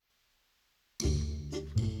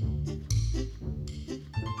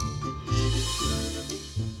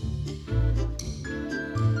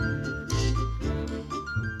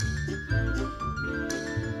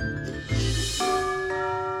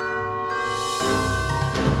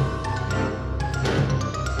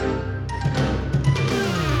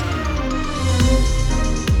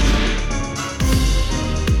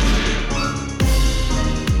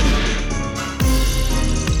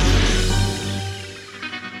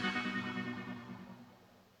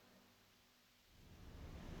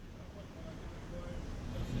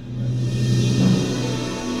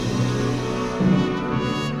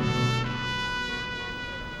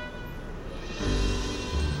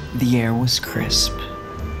The air was crisp,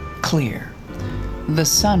 clear. The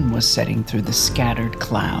sun was setting through the scattered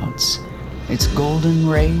clouds, its golden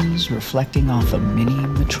rays reflecting off a mini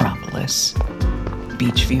metropolis,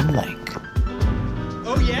 Beachview Lake.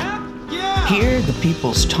 Oh, yeah? Yeah! Here, the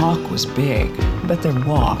people's talk was big, but their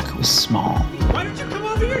walk was small. Why don't you come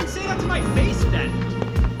over here and say that to my face then?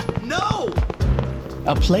 No!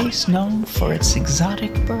 A place known for its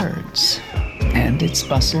exotic birds and its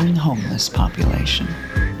bustling homeless population.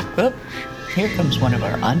 Oop, here comes one of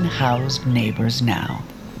our unhoused neighbors now.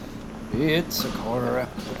 It's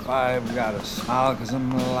 5:15, gotta smile 'cause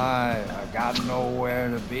I'm alive. I got nowhere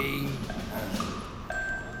to be.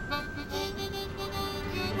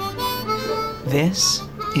 This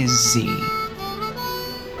is Z,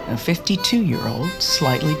 a 52-year-old,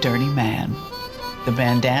 slightly dirty man. The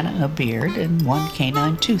bandana, a beard, and one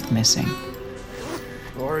canine tooth missing.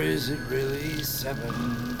 Or is it really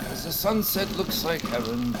 7? 'Cause the sunset looks like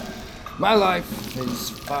heaven. My life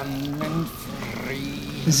is fun and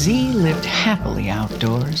free. Z lived happily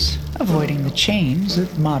outdoors, avoiding the chains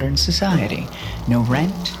of modern society. No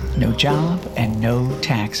rent, no job, and no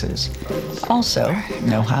taxes. Also,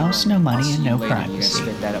 no house, no money, and no privacy.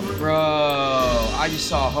 Spit that up. Bro, I just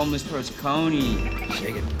saw a homeless bro's coney.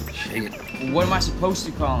 Shake it, shake it. What am I supposed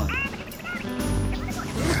to call him?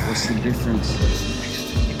 What's the difference?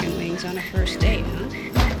 Chicken wings on a first date, huh?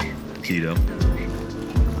 Keto.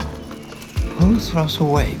 Who throws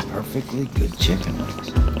away perfectly good chicken wings?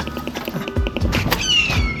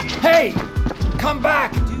 Hey! Come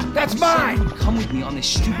back! That's mine! Come with me on this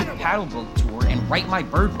stupid paddle boat tour and write my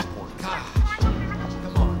bird report.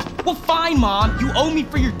 Come on. Well, fine, Mom. You owe me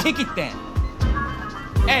for your ticket then.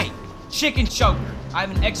 Hey, chicken choker. I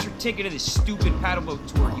have an extra ticket to this stupid paddle boat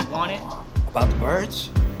tour. You want it? About the birds?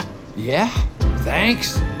 Yeah?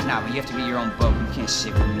 Thanks. Nah, but you have to get your own boat. You can't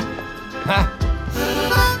sit with me. Ha!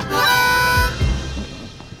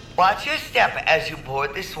 Watch your step as you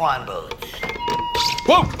board the swan boats.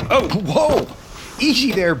 Whoa! Oh, whoa!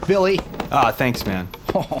 Easy there, Billy. Thanks, man.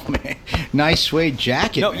 Oh, man. Nice suede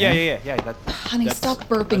jacket, No, man. yeah. Honey, stop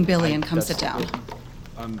burping, Billy, and come sit down.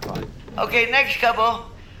 I'm fine. Okay, next couple.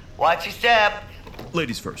 Watch your step.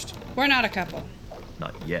 Ladies first. We're not a couple.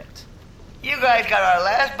 Not yet. You guys got our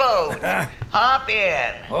last boat. Hop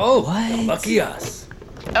in. Oh, lucky us.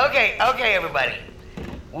 Okay, everybody.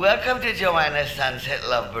 Welcome to Joanna's Sunset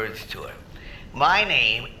Lovebirds Tour. My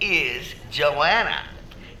name is Joanna.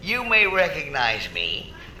 You may recognize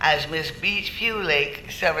me as Miss Beachview Lake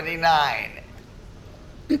 79.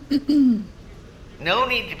 No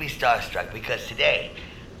need to be starstruck because today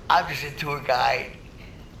I'm just a tour guide.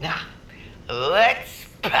 Now, let's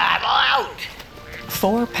paddle out.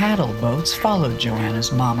 4 paddle boats followed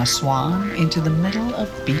Joanna's mama swan into the middle of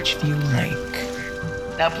Beachview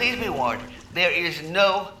Lake. Now, please be warned, there is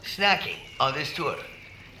no snacking on this tour,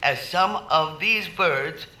 as some of these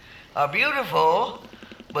birds are beautiful,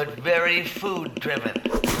 but very food-driven.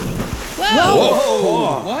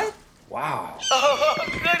 Whoa! What? Wow. Oh,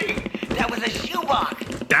 goody! That was a shoebox,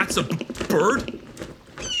 That's a bird?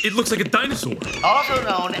 It looks like a dinosaur. also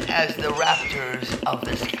known as the raptors of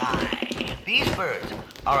the sky. These birds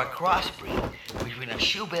are a crossbreed between a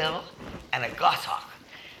shoebill and a goshawk.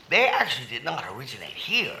 They actually did not originate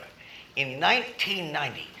here. In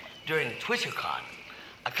 1990, during TwitterCon,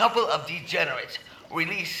 a couple of degenerates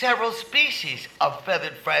released several species of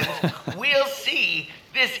feathered friends we'll see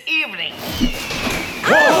this evening.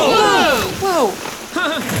 Whoa!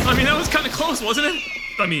 I mean, that was kind of close, wasn't it?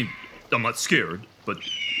 I mean, I'm not scared, but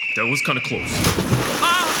that was kind of close.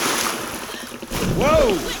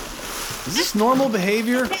 Whoa! Is this normal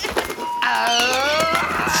behavior?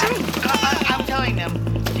 I'm telling them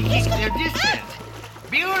to keep their distance.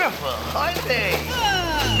 Beautiful, aren't they?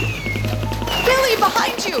 Billy,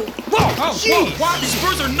 behind you! Whoa! Whoa! These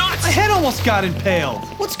birds are nuts! My head almost got impaled.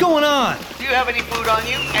 What's going on? Do you have any food on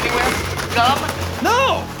you anywhere? Gum?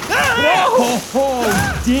 No!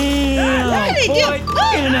 Oh, damn! What did they do?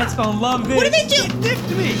 Boy, internet's gonna love this. What did they do?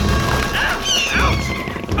 Nipped me! Ouch!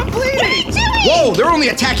 I'm What are bleeding! they doing? Whoa, they're only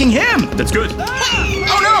attacking him! That's good.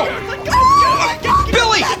 Oh no!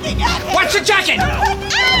 Billy! Watch the jacket!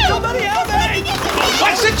 Somebody help me!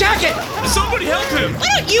 Watch the jacket! Somebody help him! Why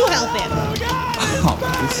don't you help him? Oh,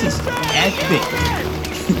 this is epic.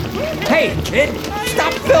 Hey, kid!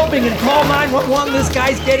 Stop filming and call 911. This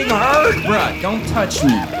guy's getting hurt. Bruh, don't touch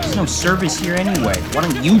me. There's no service here anyway. Why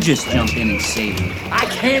don't you just jump in and save me? I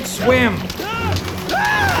can't swim.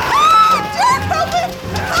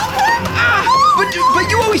 But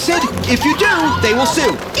you always said, if you do, they will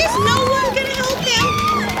sue. Is no one gonna help him?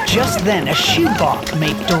 Just then, a shoebalk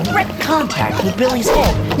made direct contact with Billy's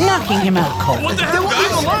head, knocking him out cold. What the hell,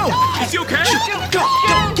 guys? Is he okay? Go,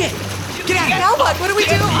 get out. Now what do we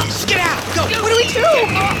do? Get out. Go. What do we do?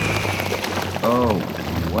 Oh,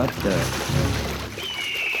 what the?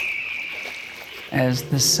 As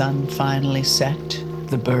the sun finally set,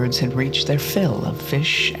 the birds had reached their fill of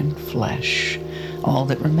fish and flesh. All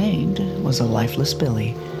that remained was a lifeless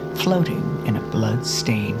Billy, floating in a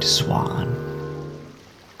blood-stained swan.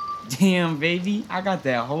 Damn, baby. I got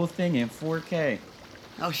that whole thing in 4K.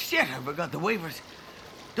 Oh shit, I forgot the waivers.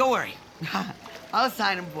 Don't worry. I'll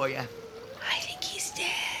sign them for you. I think he's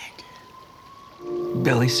dead.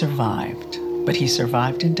 Billy survived, but he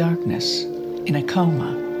survived in darkness, in a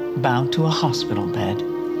coma, bound to a hospital bed,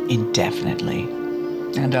 indefinitely.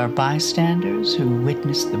 And our bystanders who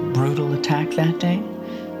witnessed the brutal attack that day,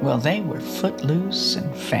 well, they were footloose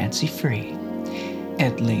and fancy-free.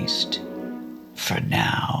 At least, for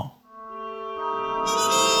now.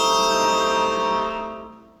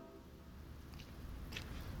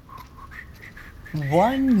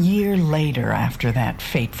 1 year later after that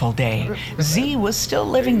fateful day, Z was still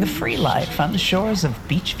living the free life on the shores of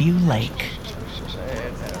Beachview Lake.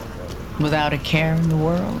 Without a care in the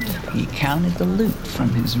world, he counted the loot from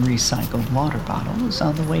his recycled water bottles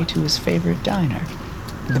on the way to his favorite diner,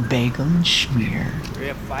 the Bagel and Schmear.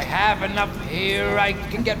 If I have enough here, I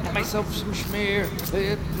can get myself some schmear.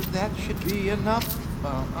 That should be enough.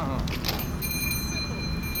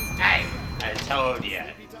 Hey, I told you,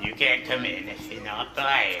 you can't come in if you're not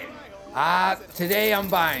buying. Today I'm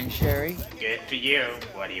buying, Sherry. Good for you.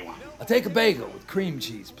 What do you want? I'll take a bagel with cream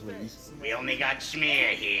cheese, please. We only got schmear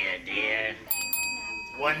here, dear.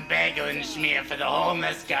 One bagel and schmear for the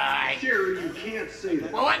homeless guy. Jerry, you can't say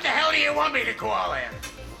that. Well, what the hell do you want me to call him?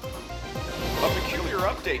 A peculiar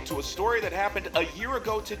update to a story that happened a year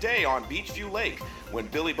ago today on Beachview Lake, when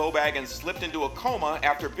Billy Bobaggins slipped into a coma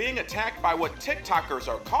after being attacked by what TikTokers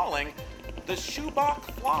are calling the Shoebok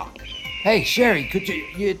Flock. Hey, Sherry, could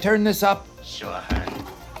you turn this up? Sure, hun.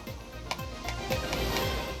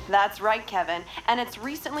 That's right, Kevin. And it's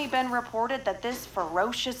recently been reported that this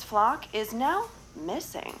ferocious flock is now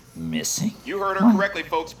missing. Missing? You heard her correctly,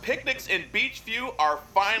 folks. Picnics in Beachview are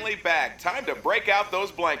finally back. Time to break out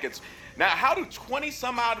those blankets. Now, how do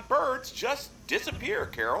 20-some-odd birds just disappear,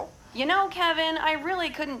 Carol? You know, Kevin, I really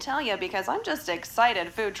couldn't tell you because I'm just excited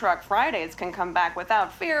Food Truck Fridays can come back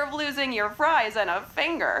without fear of losing your fries and a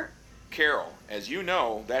finger. Carol, as you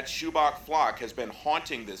know, that Shoebok Flock has been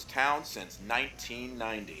haunting this town since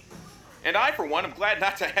 1990. And I, for one, am glad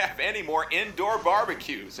not to have any more indoor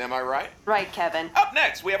barbecues, am I right? Right, Kevin. Up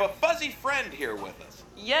next, we have a fuzzy friend here with us.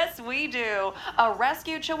 Yes, we do. A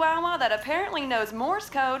rescue chihuahua that apparently knows Morse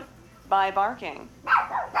code by barking.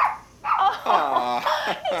 Oh,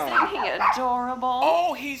 isn't he adorable?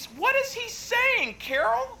 Oh, what is he saying,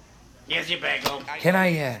 Carol? Here's your bagel. Can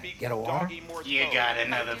I get a water? You got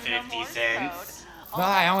another 50 cents. Well,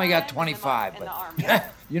 I only got 25, but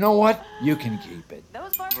you know what? You can keep it.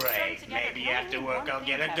 Great. Maybe after work I'll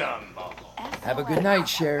get a gumball. Have a good night,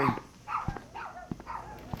 Sherry.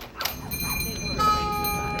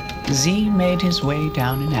 Z made his way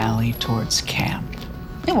down an alley towards camp.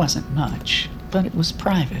 It wasn't much, but it was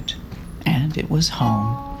private, and it was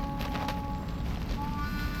home.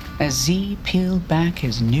 As Z peeled back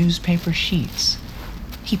his newspaper sheets,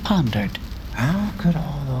 he pondered. How could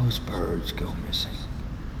all those birds go missing?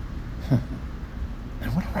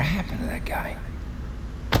 And whatever happened to that guy?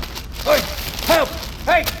 Hey, help!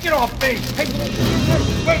 Hey, get off me! Hey,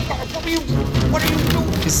 what are you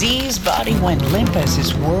doing? Z's body went limp as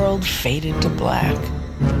his world faded to black.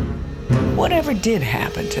 Whatever did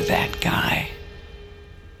happen to that guy?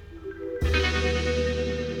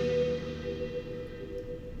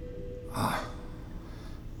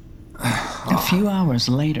 A few hours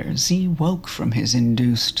later, Z woke from his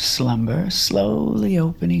induced slumber, slowly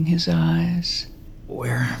opening his eyes.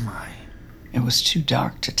 Where am I? It was too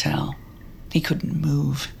dark to tell. He couldn't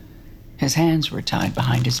move. His hands were tied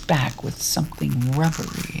behind his back with something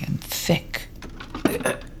rubbery and thick.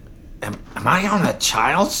 Am I on a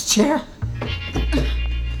child's chair?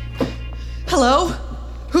 Hello?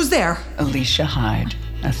 Who's there? Alicia Hyde,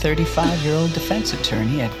 a 35-year-old defense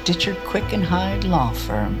attorney at Ditcher Quick and Hyde law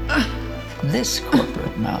firm. This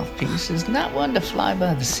corporate mouthpiece is not one to fly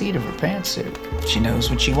by the seat of her pantsuit. She knows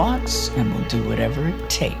what she wants and will do whatever it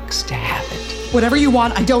takes to have it. Whatever you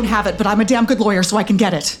want, I don't have it, but I'm a damn good lawyer, so I can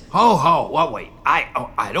get it. Wait.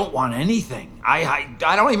 I don't want anything. I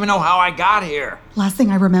don't even know how I got here. Last thing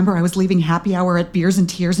I remember, I was leaving happy hour at Beers and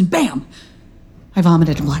Tears, and bam! I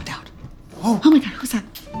vomited and blacked out. Oh my God, who's that?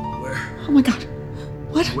 Where? Oh my God.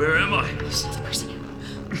 What? Where am I? Who's the person?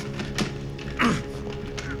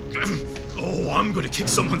 Oh, I'm gonna kick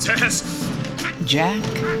someone's ass. Jack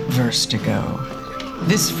Verstigo.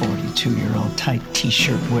 This 42-year-old tight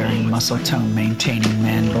t-shirt wearing, muscle tone maintaining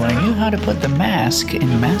man boy knew how to put the mask in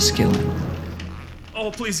masculine. Oh,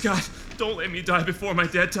 please, God, don't let me die before my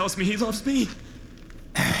dad tells me he loves me.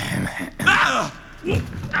 Ah!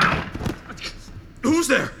 Ow! Who's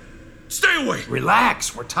there? Stay away!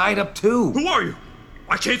 Relax, we're tied up too. Who are you?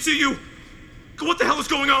 I can't see you. What the hell is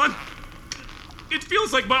going on? It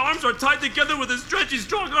feels like my arms are tied together with a stretchy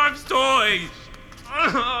strong arms toy.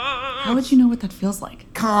 How would you know what that feels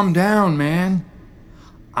like? Calm down, man.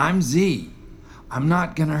 I'm Z. I'm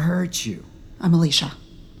not gonna hurt you. I'm Alicia.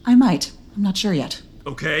 I might. I'm not sure yet.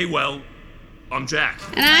 Okay, well, I'm Jack.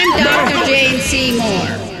 And I'm Dr. Jane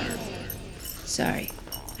Seymour. Sorry,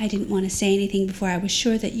 I didn't want to say anything before I was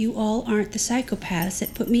sure that you all aren't the psychopaths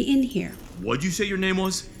that put me in here. What'd you say your name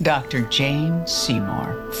was? Dr. Jane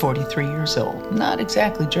Seymour, 43 years old. Not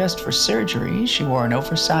exactly dressed for surgery. She wore an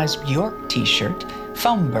oversized Bjork t-shirt,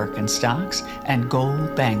 foam Birkenstocks, and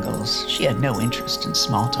gold bangles. She had no interest in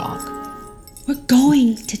small talk. We're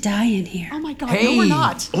going to die in here. Oh my God, Hey. no we're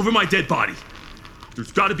not. Over my dead body.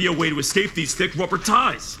 There's gotta be a way to escape these thick rubber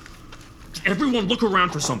ties. Everyone look around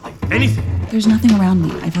for something. Anything. There's nothing around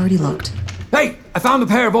me. I've already looked. Hey, I found a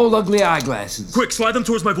pair of old ugly eyeglasses. Quick, slide them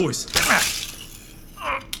towards my voice.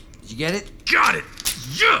 Did you get it? Got it!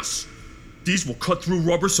 Yes! These will cut through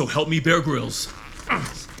rubber, so help me, Bear Grylls.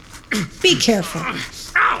 Be careful.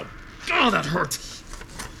 Ow! Oh, that hurt.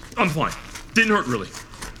 I'm fine. Didn't hurt, really.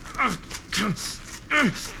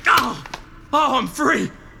 Oh, I'm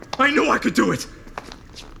free! I knew I could do it!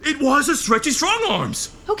 It was a stretchy strong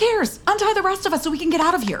arms! Who cares? Untie the rest of us so we can get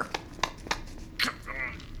out of here.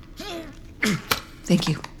 Thank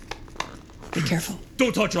you. Be careful.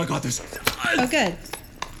 Don't touch it, I got this. Oh, good.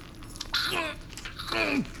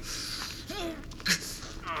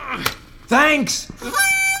 Thanks!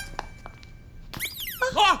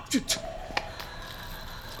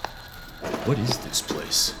 What is this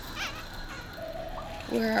place?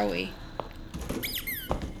 Where are we?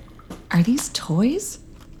 Are these toys?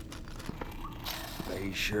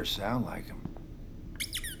 They sure sound like them.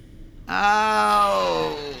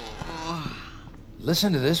 Ow!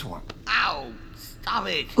 Listen to this one. Ow! Stop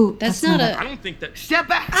it! Ooh, That's not I don't think that. Step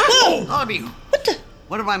back! Ow! All of you! What the?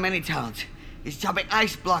 One of my many talents is chopping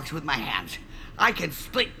ice blocks with my hands. I can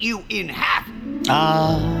split you in half.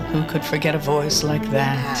 Ah, who could forget a voice like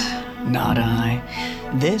that? Not I.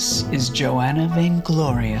 This is Joanna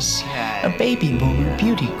Vainglorious, a baby boomer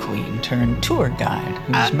beauty queen turned tour guide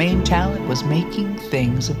whose main talent was making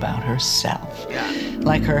things about herself.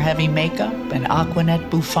 Like her heavy makeup and Aquanet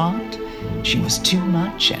bouffant, she was too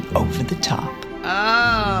much and over the top.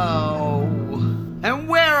 Oh. And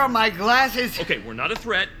where are my glasses? Okay, we're not a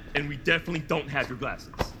threat, and we definitely don't have your glasses.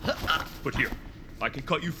 But here, I can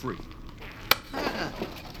cut you free.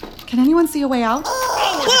 Can anyone see a way out?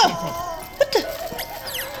 Whoa! What the?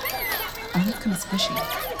 Oh, that's kind of squishy.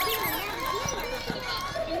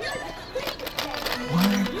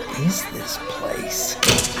 What is this place?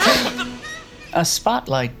 A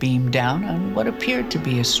spotlight beamed down on what appeared to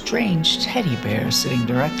be a strange teddy bear sitting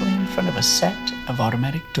directly in front of a set of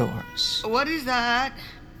automatic doors. What is that?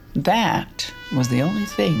 That was the only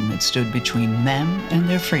thing that stood between them and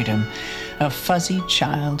their freedom. A fuzzy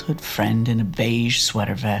childhood friend in a beige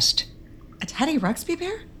sweater vest. A Teddy Ruxpy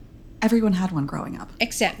bear? Everyone had one growing up.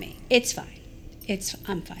 Except me. It's fine.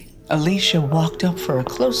 I'm fine. Alicia walked up for a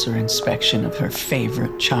closer inspection of her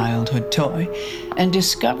favorite childhood toy and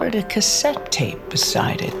discovered a cassette tape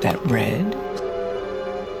beside it that read,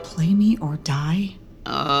 Play me or die?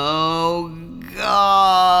 Oh,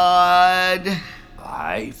 God.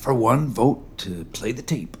 I, for one, vote to play the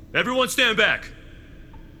tape. Everyone stand back.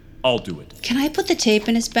 I'll do it. Can I put the tape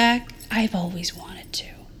in his back? I've always wanted to.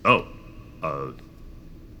 Oh,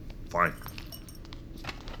 fine.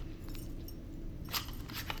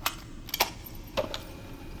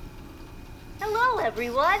 Hello,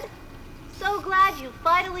 everyone. So glad you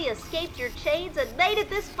finally escaped your chains and made it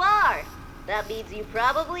this far. That means you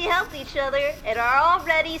probably helped each other and are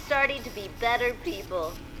already starting to be better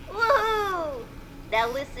people. Woohoo! Now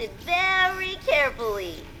listen very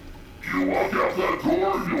carefully. You won't get that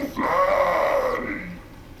toy, you'll die.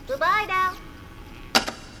 Goodbye now.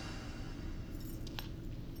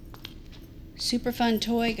 Super fun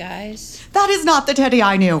toy, guys. That is not the Teddy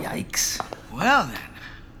I knew. Yikes. Well, then.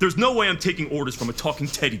 There's no way I'm taking orders from a talking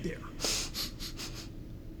teddy bear.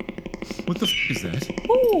 What the is that?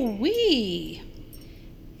 Ooh-wee.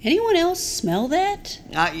 Anyone else smell that?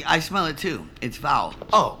 I smell it too. It's foul.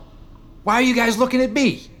 Oh, why are you guys looking at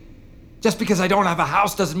me? Just because I don't have a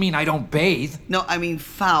house doesn't mean I don't bathe. No, I mean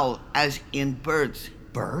foul, as in birds.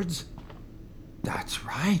 Birds? That's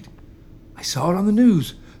right. I saw it on the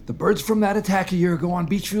news. The birds from that attack a year ago on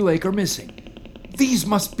Beachview Lake are missing. These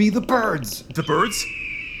must be the birds. The birds?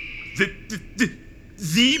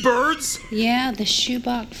 The birds? Yeah, the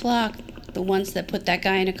Shoebok flock. The ones that put that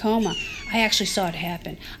guy in a coma. I actually saw it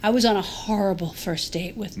happen. I was on a horrible first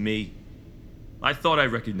date with... Me. I thought I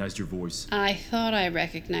recognized your voice. I thought I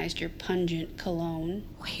recognized your pungent cologne.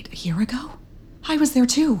 Wait, a year ago? I was there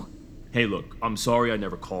too. Hey, look, I'm sorry I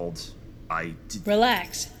never called.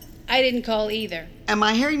 Relax. I didn't call either. Am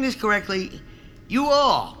I hearing this correctly? You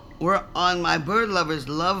all were on my Bird Lovers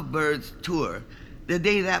Love Birds tour the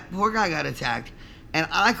day that poor guy got attacked, and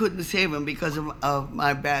I couldn't save him because of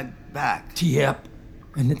my bad back. Yep.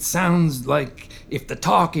 And it sounds like if the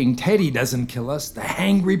talking Teddy doesn't kill us, the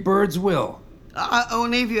hangry birds will.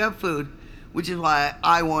 Only if you have food, which is why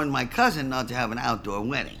I warned my cousin not to have an outdoor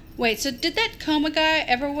wedding. Wait, so did that coma guy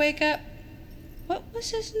ever wake up? What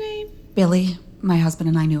was his name? Billy. My husband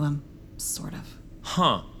and I knew him. Sort of.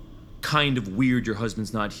 Huh. Kind of weird your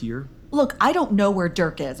husband's not here. Look, I don't know where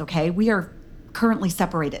Dirk is, okay? We are currently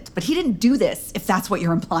separated. But he didn't do this, if that's what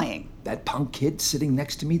you're implying. That punk kid sitting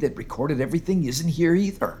next to me that recorded everything isn't here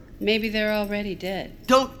either. Maybe they're already dead.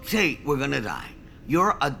 Don't say we're gonna die.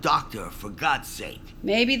 You're a doctor, for God's sake.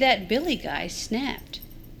 Maybe that Billy guy snapped.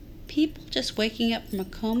 People just waking up from a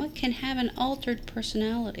coma can have an altered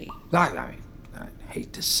personality. I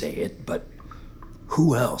hate to say it, but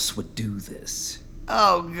who else would do this?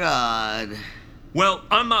 Oh, God. Well,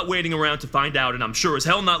 I'm not waiting around to find out, and I'm sure as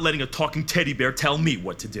hell not letting a talking teddy bear tell me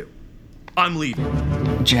what to do. I'm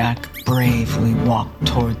leaving. Jack bravely walked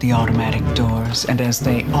toward the automatic doors, and as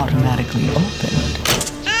they automatically opened,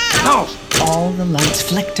 all the lights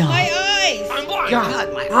flicked on, My eyes! I'm blind!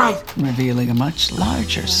 God, my Right. revealing a much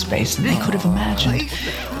larger space than they could have imagined.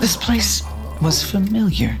 This place was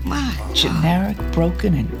familiar. Generic,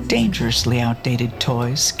 broken, and dangerously outdated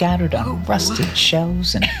toys scattered on rusted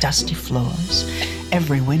shelves and dusty floors.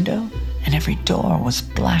 Every window and every door was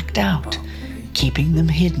blacked out, keeping them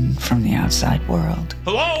hidden from the outside world.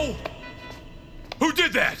 Hello? Who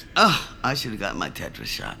did that? I should have gotten my Tetris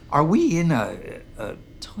shot. Are we in a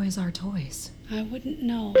Toys are toys. I wouldn't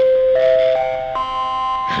know.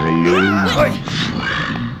 Hello.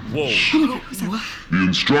 Whoa. The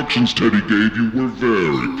instructions Teddy gave you were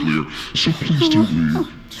very clear, so please don't leave.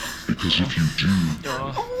 Because if you do,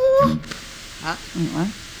 Huh?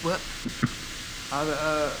 What?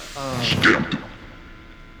 Scamp.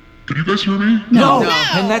 Can you guys hear me? No.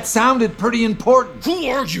 And that sounded pretty important. Who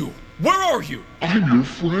are you? Where are you? I'm your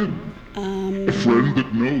friend. A friend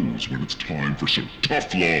that knows when it's time for some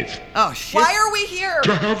tough love. Oh, shit. Why are we here?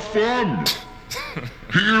 To have fun.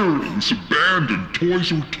 Here, in this abandoned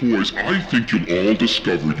Toys R Toys, I think you'll all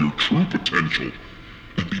discover your true potential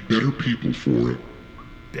and be better people for it.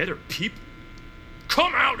 Better peep?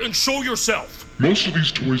 Come out and show yourself! Most of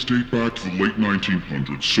these toys date back to the late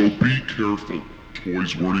 1900s, so be careful.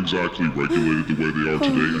 Toys weren't exactly regulated the way they are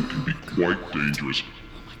today and can be quite dangerous.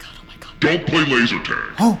 Don't play laser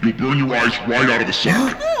tag. You'll burn your eyes right out of the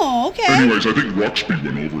socket. Oh, okay. Anyways, I think Ruxby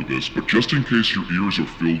went over this, but just in case your ears are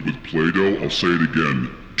filled with Play-Doh, I'll say it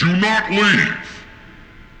again. Do not leave!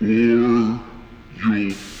 Or you'll...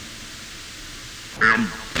 and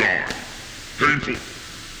die. Painful.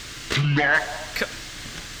 Do not...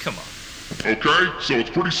 Come on. Okay? So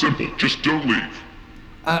it's pretty simple. Just don't leave.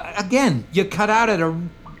 Again, you cut out at a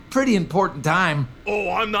pretty important time.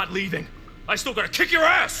 Oh, I'm not leaving. I still gotta kick your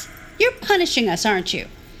ass! You're punishing us, aren't you?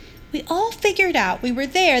 We all figured out we were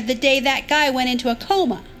there the day that guy went into a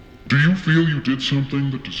coma. Do you feel you did something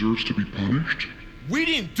that deserves to be punished? We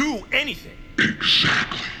didn't do anything.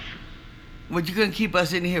 Exactly. What, you gonna keep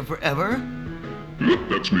us in here forever? Yep,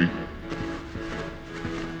 that's me.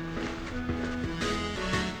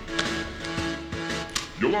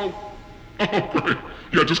 Hello? Oh, great.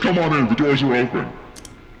 Yeah, just come on in. The doors are open.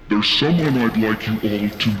 There's someone I'd like you all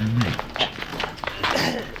to meet.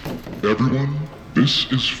 Everyone,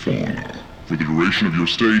 this is Fauna. For the duration of your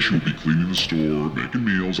stay, she'll be cleaning the store, making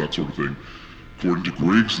meals, that sort of thing. According to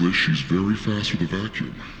Greg's list, she's very fast with a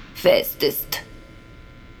vacuum. Fastest.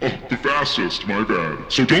 Oh, the fastest, my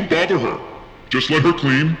bad. So don't bother her. Just let her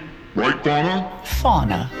clean. Right, Fauna?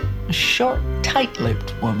 Fauna, a short,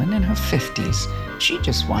 tight-lipped woman in her 50s. She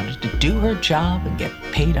just wanted to do her job and get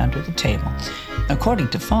paid under the table. According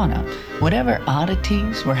to Fauna, whatever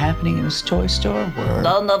oddities were happening in this toy store were...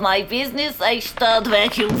 None of my business. I start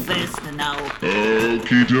vacuum fast now.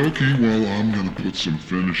 Okie dokie. Well, I'm gonna put some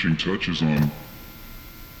finishing touches on.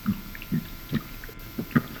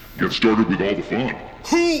 Get started with all the fun.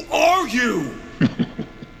 Who are you?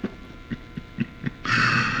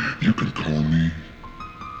 You can call me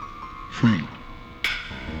friend.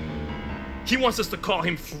 He wants us to call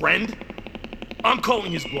him friend? I'm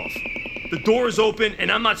calling his bluff. The door is open,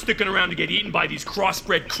 and I'm not sticking around to get eaten by these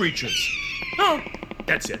crossbred creatures. Oh,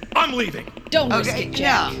 that's it. I'm leaving. Don't risk it,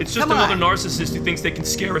 Jack. It's just another narcissist who thinks they can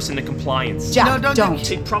scare us into compliance. Jack, don't.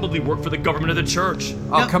 They probably work for the government of the church.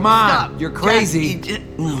 Oh, come on. You're crazy.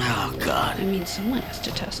 Oh, God. I mean, someone has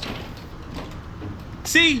to test him.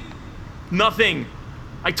 See? Nothing.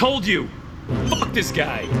 I told you. Fuck this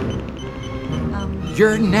guy.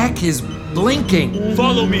 Your neck is blinking.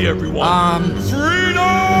 Follow me, everyone.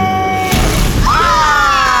 Freedom!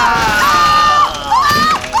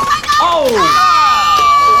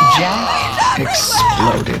 Jack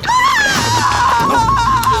exploded.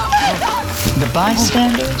 The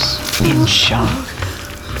bystanders in shock.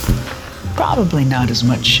 Probably not as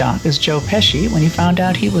much shock as Joe Pesci when he found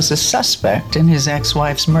out he was a suspect in his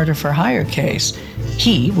ex-wife's murder-for-hire case.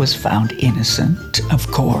 He was found innocent,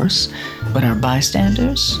 of course, but our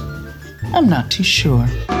bystanders? I'm not too sure.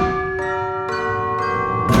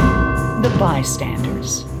 The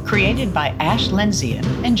Bystanders, created by Ash Lenzian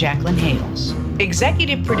and Jacqueline Hales.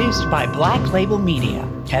 Executive produced by Black Label Media.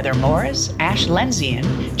 Heather Morris, Ash Lenzian,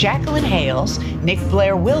 Jacqueline Hales, Nick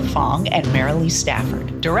Blair Wilfong, and Marilee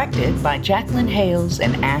Stafford. Directed by Jacqueline Hales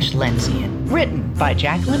and Ash Lenzian. Written by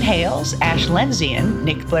Jacqueline Hales, Ash Lenzian,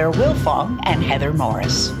 Nick Blair Wilfong, and Heather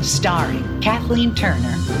Morris. Starring Kathleen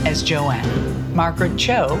Turner as Joanne, Margaret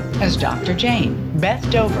Cho as Dr. Jane, Beth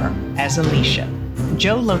Dover as Alicia,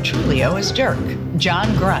 Joe Lotrulio as Dirk,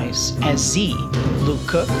 John Grice as Z, Luke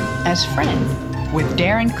Cook as Friend, with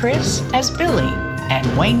Darren Criss as Billy,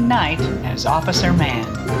 and Wayne Knight as Officer Man.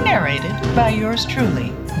 Narrated by yours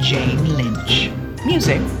truly, Jane Lynch.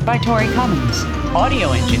 Music by Tori Cummins.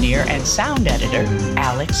 Audio engineer and sound editor,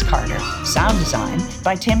 Alex Carter. Sound design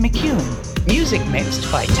by Tim McCune. Music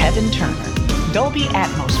mixed by Tevin Turner. Dolby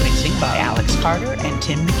Atmos mixing by Alex Carter and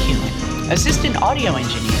Tim McCune. Assistant audio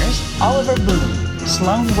engineers, Oliver Boone,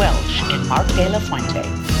 Sloan Welsh, and Mark De La Fuente.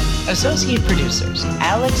 Associate producers,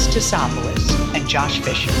 Alex Tisopoulos and Josh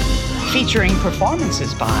Fisher. Featuring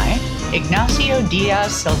performances by Ignacio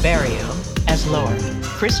Diaz Silverio as Lord,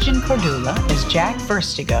 Christian Cordula as Jack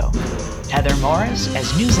Verstigo, Heather Morris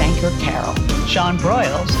as news anchor Carol, Sean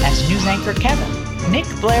Broyles as news anchor Kevin, Nick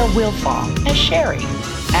Blair Wilfong as Sherry,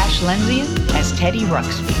 Ash Lenzian as Teddy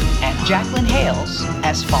Ruxby, and Jacqueline Hales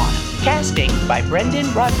as Fauna. Casting by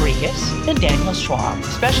Brendan Rodriguez and Daniel Schwab.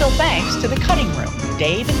 Special thanks to The Cutting Room,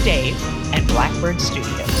 Dave and Dave, and Blackbird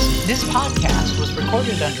Studios. This podcast was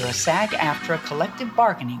recorded under a SAG-AFTRA collective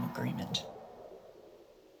bargaining agreement.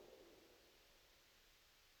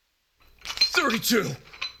 32,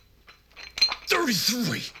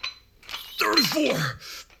 33, 34,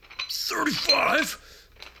 35,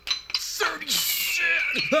 36.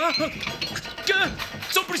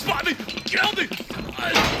 Somebody spot me! Get me!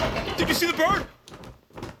 Did you see the bird?